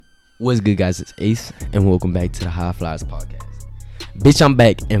What's good, guys? It's Ace, and welcome back to the High Flyers podcast. Bitch, I'm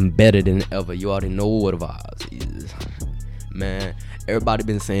back and better than ever. You already know what the vibes is. Man, everybody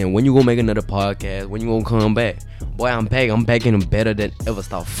been saying, when you gonna make another podcast? When you gonna come back? Boy, I'm back. I'm back and better than ever.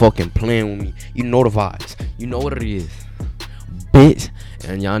 Stop fucking playing with me. You know the vibes. You know what it is. Bitch.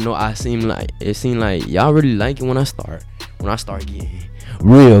 And y'all know it seemed like y'all really like it when I start getting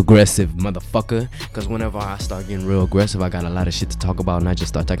real aggressive, motherfucker. Cause whenever I start getting real aggressive, I got a lot of shit to talk about, and I just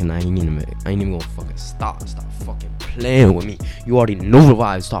start talking. I ain't even gonna fucking stop fucking playing with me. You already know the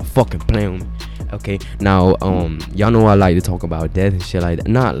vibes. Stop fucking playing with me. Okay, now y'all know I like to talk about death and shit like that.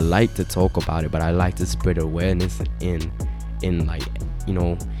 Not like to talk about it, but I like to spread awareness in like, you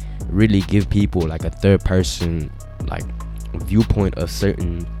know, really give people like a third person like viewpoint of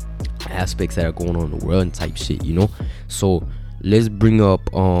certain aspects that are going on in the world and type shit, you know. So let's bring up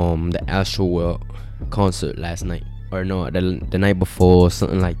the Astroworld concert last night, or no, the night before,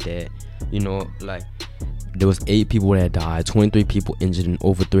 something like that. You know, like there was 8 people that died, 23 people injured, and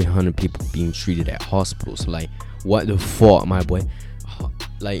over 300 people being treated at hospitals. Like, what the fuck, my boy?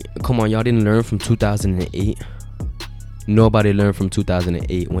 Like, come on, y'all didn't learn from 2008. Nobody learned from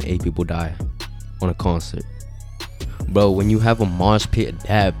 2008 when 8 people died on a concert. Bro, when you have a mosh pit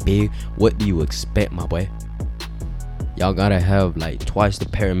that big, what do you expect, my boy? Y'all gotta have like twice the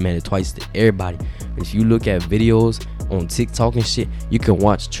paramedic, twice the everybody. If you look at videos on TikTok and shit, you can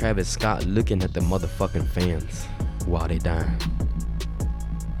watch Travis Scott looking at the motherfucking fans while they dying.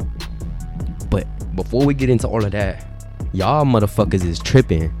 But before we get into all of that, y'all motherfuckers is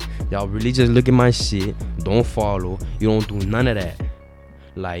tripping. Y'all really just look at my shit, don't follow, you don't do none of that.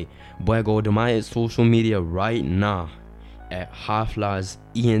 Like, boy, go to my social media right now at High Flyers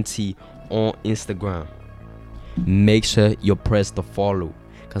ENT on Instagram. Make sure you press the follow,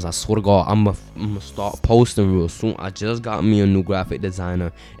 cause I swear to God, I'ma start posting real soon. I just got me a new graphic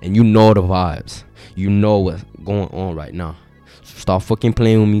designer, and you know the vibes. You know what's going on right now. So start fucking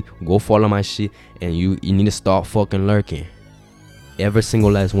playing with me. Go follow my shit, and you need to start fucking lurking. Every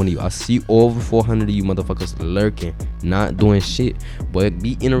single last one of you. I see over 400 of you motherfuckers lurking, not doing shit, but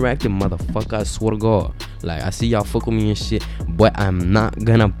be interactive, motherfucker. I swear to God. Like, I see y'all fuck with me and shit, but I'm not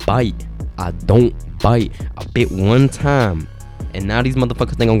gonna bite. I don't bite. I bit one time, and now these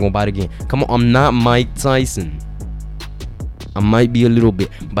motherfuckers think I'm gonna bite again. Come on, I'm not Mike Tyson. I might be a little bit,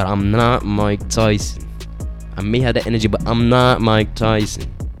 but I'm not Mike Tyson. I may have the energy, but I'm not Mike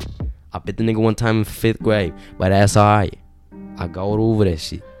Tyson. I bit the nigga one time in 5th grade, but that's alright. I got over that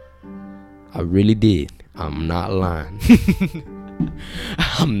shit. I really did. I'm not lying.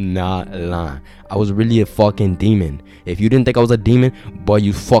 I'm not lying. I was really a fucking demon. If you didn't think I was a demon, boy,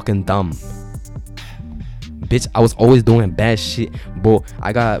 you fucking dumb. Bitch, I was always doing bad shit, bro.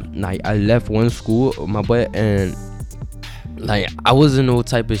 I left one school, my boy, and like I wasn't no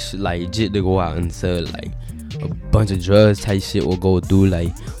type of shit, like jit to go out and sell like a bunch of drugs type shit, or go do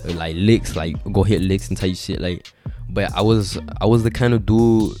like licks, like go hit licks and type shit, like. But I was the kind of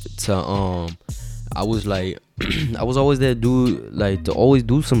dude to I was like I was always that dude like to always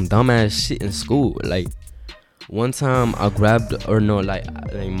do some dumbass shit in school. Like one time I grabbed, or no, like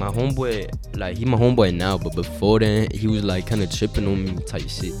my homeboy, like he my homeboy now, but before then he was like kind of tripping on me type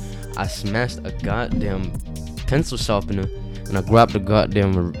shit. I smashed a goddamn pencil sharpener, and I grabbed the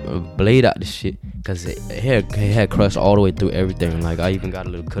goddamn blade out the shit, cause it had crushed all the way through everything. Like, I even got a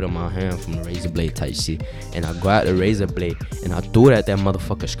little cut on my hand from the razor blade type shit. And I grabbed the razor blade and I threw it at that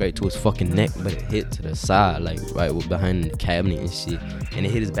motherfucker straight to his fucking neck, but it hit to the side, like right behind the cabinet and shit. And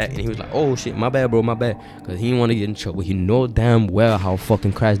it hit his back, and he was like, "Oh shit, my bad, bro, my bad," cause he didn't want to get in trouble. He know damn well how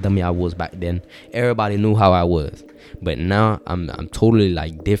fucking crash dummy I was back then. Everybody knew how I was. But now I'm totally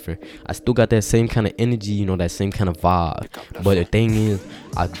like different. I still got that same kind of energy, you know, that same kind of vibe. But the thing is,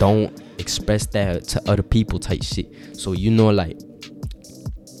 I don't express that to other people type shit. So, you know, like,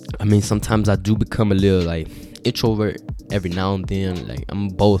 I mean, sometimes I do become a little like introvert every now and then. Like, I'm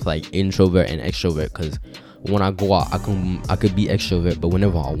both like introvert and extrovert, cause when I go out, I could be extrovert, but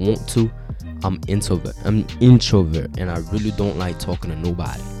whenever I want to, I'm introvert, and I really don't like talking to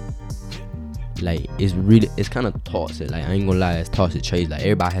nobody. Like, it's kind of toxic. Like, I ain't gonna lie, it's toxic traits. Like,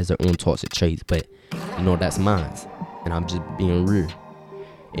 everybody has their own toxic traits, but you know, that's mine, and I'm just being real.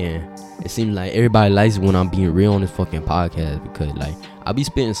 And it seems like everybody likes it when I'm being real on this fucking podcast, because like I be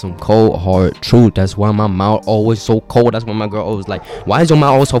spitting some cold hard truth. That's why my mouth always so cold. That's why my girl always like, "Why is your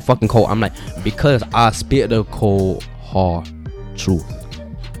mouth always so fucking cold?" I'm like, because I spit the cold hard truth.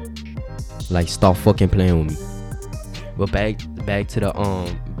 Like, stop fucking playing with me. But back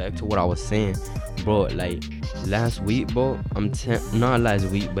to what I was saying, bro. Like, last week, bro, not last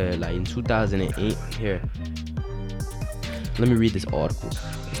week, but like in 2008, here, let me read this article.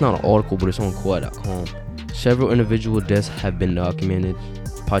 It's it's not an article, but it's on Quora.com. Several individual deaths have been documented,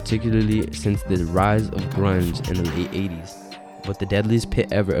 particularly since the rise of grunge in the late 80s. But the deadliest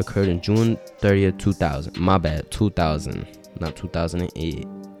pit ever occurred in June 30th, 2000. My bad, 2000, not 2008.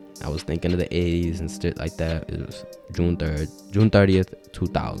 I was thinking of the 80s and shit like that. It was June 30th,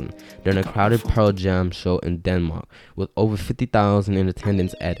 2000. During a crowded Pearl Jam show in Denmark, with over 50,000 in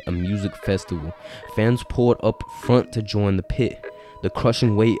attendance at a music festival, fans poured up front to join the pit. The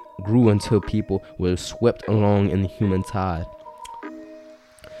crushing weight grew until people were swept along in the human tide.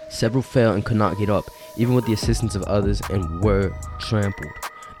 Several fell and could not get up, even with the assistance of others, and were trampled.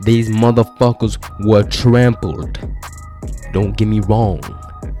 These motherfuckers were trampled. Don't get me wrong.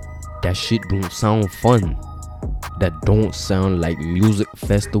 That shit don't sound fun. That don't sound like music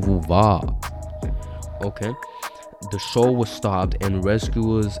festival vibe. Okay. The show was stopped and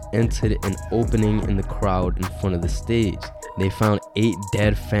rescuers entered an opening in the crowd in front of the stage. They found 8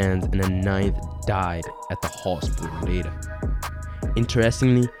 dead fans and a 9th died at the hospital later.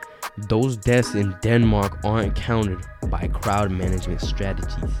 Interestingly, those deaths in Denmark aren't counted by crowd management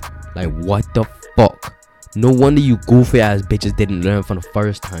strategies. Like, what the fuck? No wonder you goofy ass bitches didn't learn from the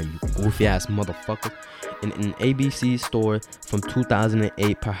first time, you goofy ass motherfucker. In an ABC story from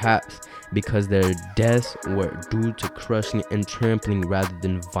 2008, perhaps because their deaths were due to crushing and trampling rather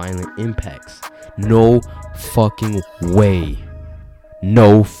than violent impacts. No fucking way.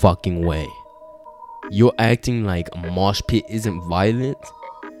 No fucking way. You're acting like a mosh pit isn't violent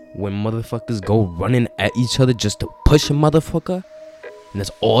when motherfuckers go running at each other just to push a motherfucker, and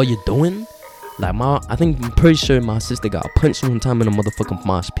that's all you're doing? Like, I'm pretty sure my sister got punched one time in a motherfucking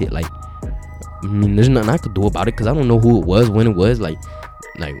mosh pit. Like, I mean, there's nothing I could do about it because I don't know who it was, when it was. Like,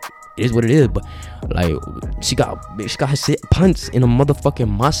 it is what it is. But like, she got her shit punched in a motherfucking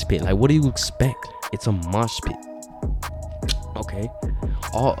mosh pit. Like, what do you expect? It's a mosh pit. Okay.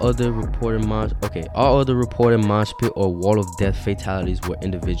 All other reported mosh pit or wall of death fatalities were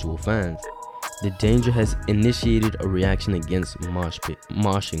individual fans. The danger has initiated a reaction against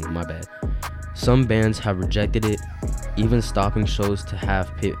moshing. My bad. Some bands have rejected it, even stopping shows to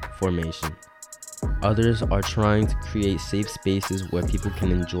have pit formation. Others are trying to create safe spaces where people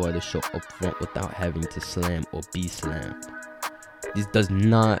can enjoy the show up front without having to slam or be slammed. This does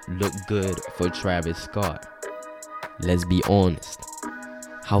not look good for Travis Scott. Let's be honest.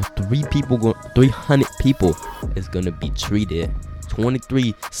 How 300 people is gonna be treated,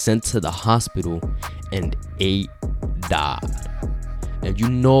 23 sent to the hospital, and 8 died. And you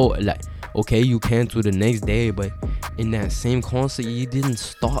know, like, okay, you canceled the next day, but in that same concert, you didn't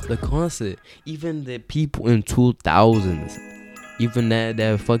stop the concert. Even the people in 2000s, even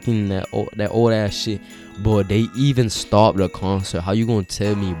that old ass shit, boy, they even stopped the concert. How you gonna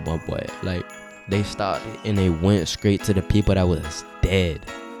tell me, boy? Like, they stopped it and they went straight to the people that was dead.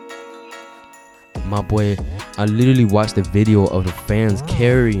 My boy, I literally watched the video of the fans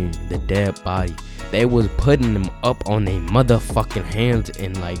carrying the dead body. They was putting them up on their motherfucking hands,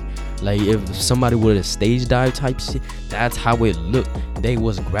 and like if somebody would have stage dive type shit, that's how it looked. They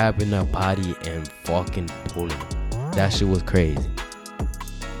was grabbing their body and fucking pulling. That shit was crazy.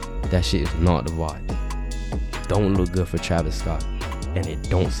 That shit is not the vibe. Don't look good for Travis Scott, and it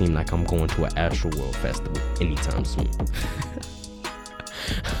don't seem like I'm going to an Astroworld festival anytime soon.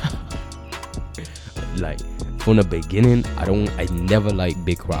 Like, from the beginning, I never liked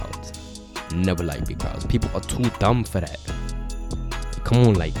big crowds. Never liked big crowds. People are too dumb for that. Come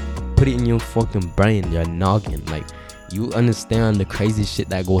on, like, put it in your fucking brain, your noggin. Like, you understand the crazy shit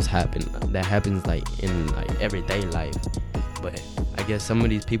that happens like in like everyday life. But I guess some of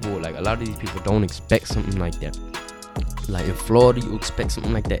these people, like a lot of these people, don't expect something like that. Like in Florida, you expect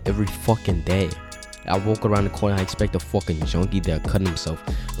something like that every fucking day. I walk around the corner, I expect a fucking junkie there cutting himself.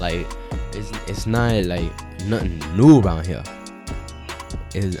 Like, it's not like nothing new around here.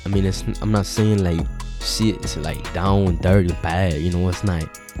 I'm not saying like shit is like down, dirty, bad. You know, it's not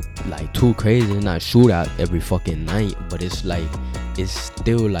like too crazy. It's not shootout every fucking night, but it's like, it's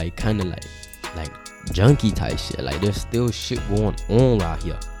still like kind of like junkie type shit. Like, there's still shit going on out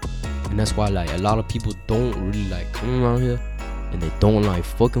here, and that's why like a lot of people don't really like coming around here, and they don't like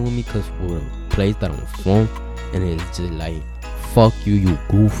fucking with me because we're the place that I'm from, and it's just like, fuck you, you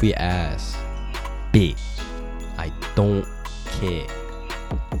goofy ass bitch. I don't care.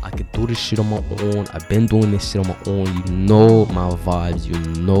 I can do this shit on my own. I've been doing this shit on my own. You know my vibes. You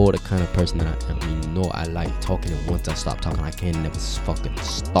know the kind of person that I am. You know I like talking, and once I stop talking, I can't never fucking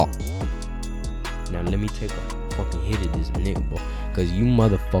stop. Now let me take a fucking hit of this nigga, bro, cause you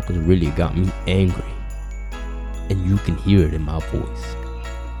motherfuckers really got me angry, and you can hear it in my voice.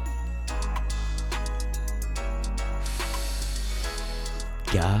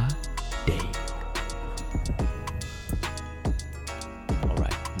 God damn.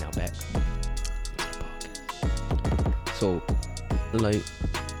 Alright, now back. So, like,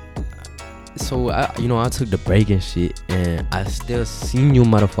 I took the break and shit, and I still seen you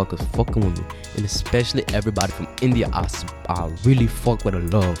motherfuckers fucking with me, and especially everybody from India. I really fuck with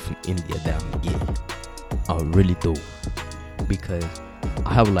the love from India that I'm getting. I really do, because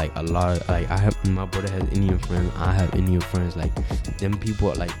I have like a lot. Like my brother has Indian friends. I have Indian friends. Like them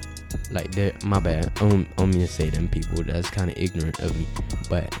people, like they're my bad. I don't mean to say them people. That's kind of ignorant of me,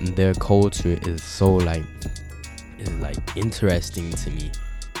 but their culture is so like interesting to me.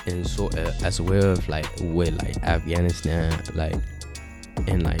 And so as well as like with like Afghanistan, like,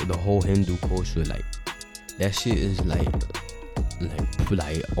 and like the whole Hindu culture, like that shit is like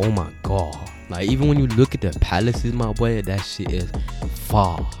oh my god. Like even when you look at the palaces, my boy, that shit is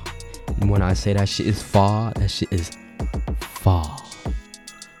far. When I say that shit is far, that shit is far.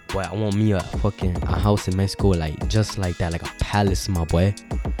 Boy, I want me a house in Mexico, like just like that, like a palace, my boy.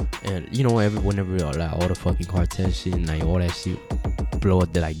 And you know, whenever like all the fucking cartel shit and like all that shit blow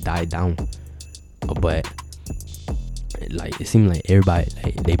up, they like die down. But like it seems like everybody,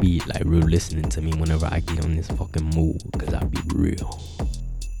 like they be like real listening to me whenever I get on this fucking move, cause I be real.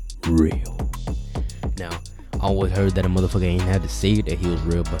 Now I always heard that a motherfucker ain't had to say that he was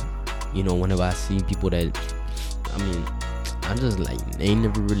real, but you know, whenever I see people that, I mean, I just like ain't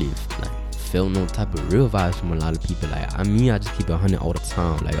never really like felt no type of real vibes from a lot of people. Like I just keep it 100 all the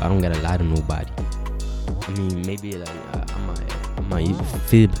time. Like I don't gotta lie to nobody. I mean, maybe like I might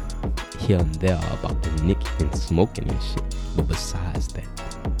fib here and there about the nick and smoking and shit, but besides that,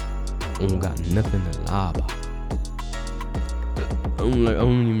 I don't got nothing to lie about. I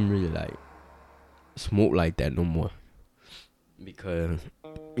don't even really like smoke like that no more, because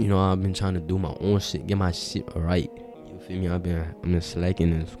you know I've been trying to do my own shit, get my shit right. You feel me? I've been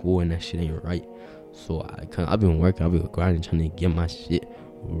slacking in school and that shit ain't right. So I've been working, I've been grinding, trying to get my shit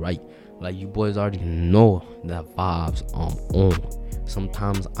right. Like you boys already know the vibes I'm on.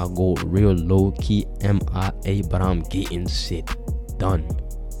 Sometimes I go real low key MIA, but I'm getting shit done.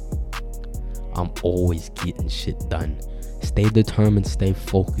 I'm always getting shit done. Stay determined, stay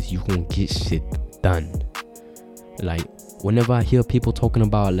focused, you gonna get shit done. Like whenever I hear people talking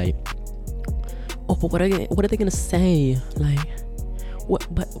about like, oh, but what are they gonna say? Like, what?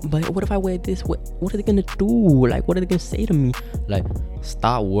 But what if I wear this? What are they gonna do? Like, what are they gonna say to me? Like,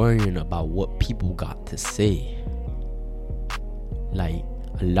 stop worrying about what people got to say. Like,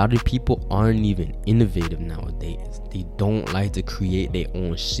 a lot of people aren't even innovative nowadays. They don't like to create their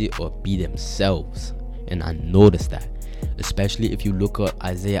own shit or be themselves. And I noticed that, especially if you look at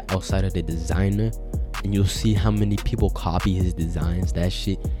Isaiah outside of the designer, and you'll see how many people copy his designs. That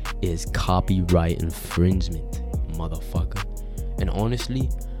shit is copyright infringement, motherfucker. And honestly,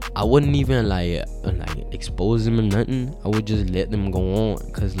 I wouldn't even like expose them or nothing. I would just let them go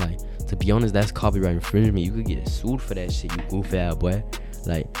on, cause like, to be honest, that's copyright infringement. You could get sued for that shit, you goofy ass boy.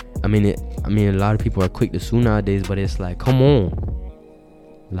 Like, I mean, a lot of people are quick to sue nowadays, but it's like, come on.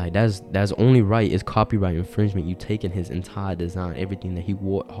 Like, that's only right. It's copyright infringement. You taking his entire design, everything that he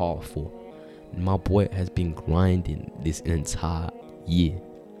worked hard for. My boy has been grinding this entire year.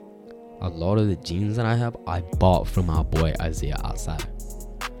 A lot of the jeans that I have, I bought from my boy Isaiah outside.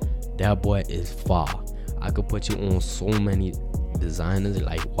 That boy is far. I could put you on so many designers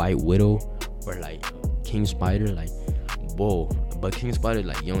like White Widow or like King Spider, like, whoa. But King Spider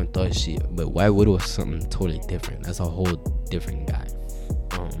like Young Thug shit, but White Widow is something totally different. That's a whole different guy.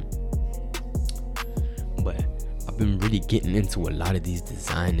 But I've been really getting into a lot of these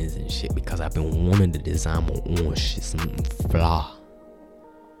designers and shit, because I've been wanting to design my own shit, something fly.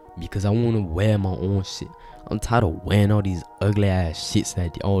 Because I want to wear my own shit. I'm tired of wearing all these ugly ass shits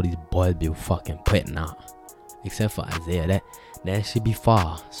that all these boys be fucking putting out. Except for Isaiah, that shit be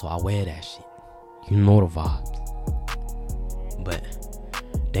far, so I wear that shit. You know the vibes. But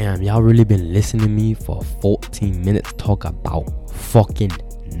damn, y'all really been listening to me for 14 minutes talk about fucking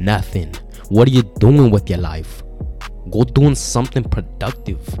nothing. What are you doing with your life? Go doing something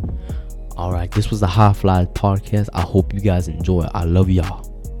productive. Alright, this was the High Flyers podcast. I hope you guys enjoy it. I love y'all.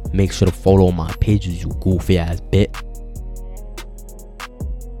 Make sure to follow my pages, you goofy ass bitch.